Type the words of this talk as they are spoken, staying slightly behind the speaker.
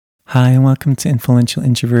Hi and welcome to Influential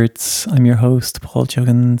Introverts. I'm your host, Paul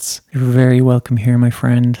Juggins. You're very welcome here, my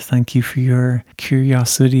friend. Thank you for your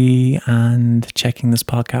curiosity and checking this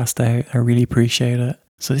podcast out. I really appreciate it.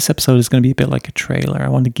 So this episode is going to be a bit like a trailer. I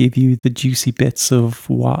want to give you the juicy bits of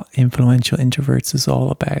what Influential Introverts is all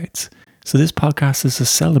about. So this podcast is a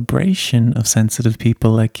celebration of sensitive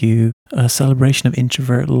people like you, a celebration of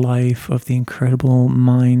introvert life, of the incredible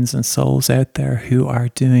minds and souls out there who are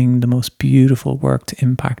doing the most beautiful work to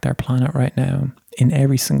impact our planet right now in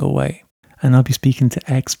every single way. And I'll be speaking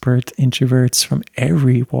to expert introverts from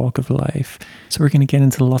every walk of life. So we're going to get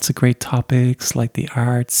into lots of great topics like the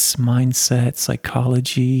arts, mindset,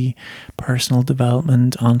 psychology, personal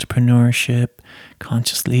development, entrepreneurship,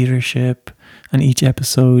 conscious leadership. And each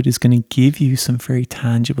episode is going to give you some very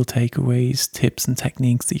tangible takeaways, tips and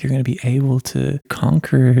techniques that you're going to be able to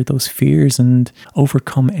conquer those fears and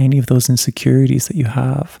overcome any of those insecurities that you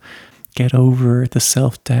have. Get over the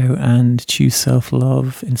self-doubt and choose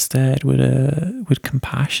self-love instead with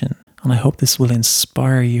compassion. And I hope this will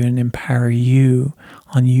inspire you and empower you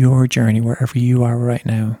on your journey wherever you are right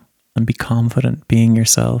now. And be confident being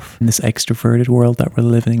yourself in this extroverted world that we're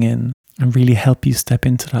living in. And really help you step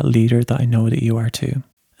into that leader that I know that you are too.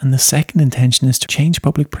 And the second intention is to change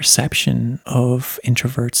public perception of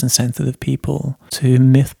introverts and sensitive people, to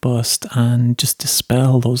myth bust and just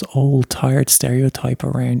dispel those old tired stereotypes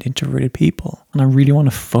around introverted people. And I really want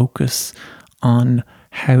to focus on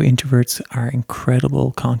how introverts are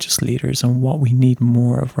incredible conscious leaders and what we need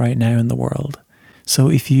more of right now in the world. So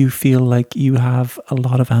if you feel like you have a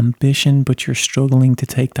lot of ambition but you're struggling to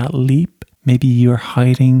take that leap, maybe you're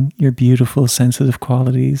hiding your beautiful, sensitive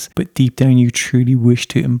qualities, but deep down you truly wish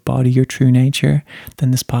to embody your true nature, then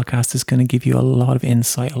this podcast is going to give you a lot of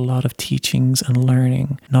insight, a lot of teachings and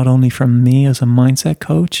learning, not only from me as a mindset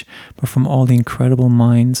coach, but from all the incredible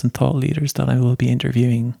minds and thought leaders that I will be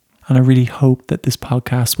interviewing. And I really hope that this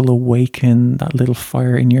podcast will awaken that little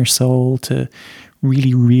fire in your soul to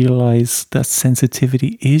really realize that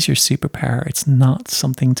sensitivity is your superpower. It's not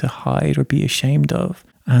something to hide or be ashamed of.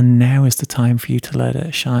 And now is the time for you to let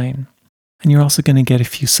it shine. And you're also going to get a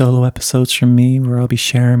few solo episodes from me where I'll be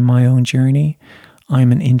sharing my own journey.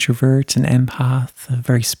 I'm an introvert, an empath, a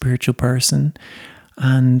very spiritual person.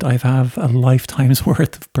 And I have a lifetime's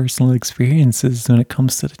worth of personal experiences when it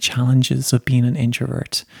comes to the challenges of being an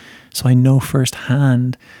introvert. So I know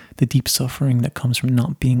firsthand the deep suffering that comes from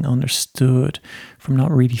not being understood, from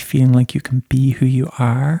not really feeling like you can be who you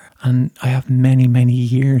are. And I have many, many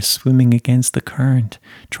years swimming against the current,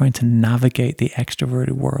 trying to navigate the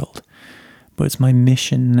extroverted world. But it's my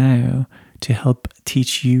mission now to help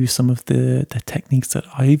teach you some of the techniques that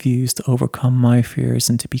I've used to overcome my fears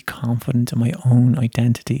and to be confident in my own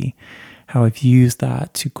identity, how I've used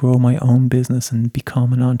that to grow my own business and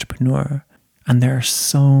become an entrepreneur. And there are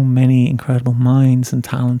so many incredible minds and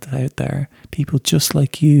talent out there, people just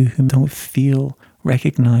like you who don't feel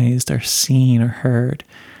recognized or seen or heard.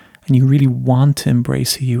 And you really want to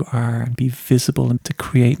embrace who you are and be visible and to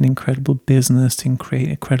create an incredible business, to create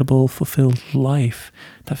an incredible, fulfilled life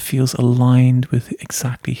that feels aligned with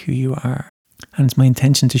exactly who you are. And it's my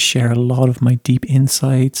intention to share a lot of my deep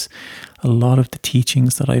insights, a lot of the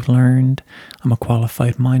teachings that I've learned. I'm a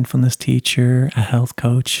qualified mindfulness teacher, a health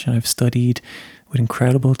coach, and I've studied with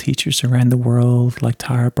incredible teachers around the world like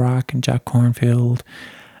Tara Brach and Jack Kornfield.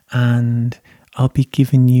 And I'll be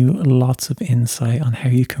giving you lots of insight on how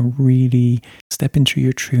you can really step into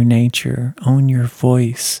your true nature, own your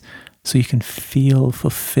voice, so you can feel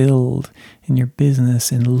fulfilled in your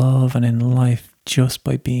business, in love, and in life just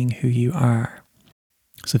by being who you are.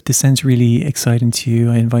 So if this sounds really exciting to you,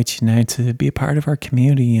 I invite you now to be a part of our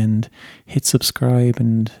community and hit subscribe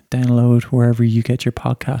and download wherever you get your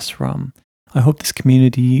podcasts from. I hope this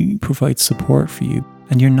community provides support for you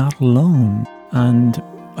and you're not alone. And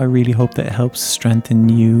I really hope that it helps strengthen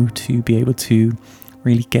you to be able to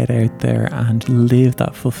really get out there and live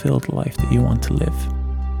that fulfilled life that you want to live.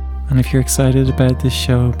 And if you're excited about this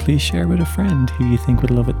show, please share with a friend who you think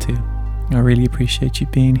would love it too. I really appreciate you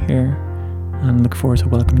being here and look forward to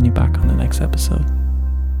welcoming you back on the next episode.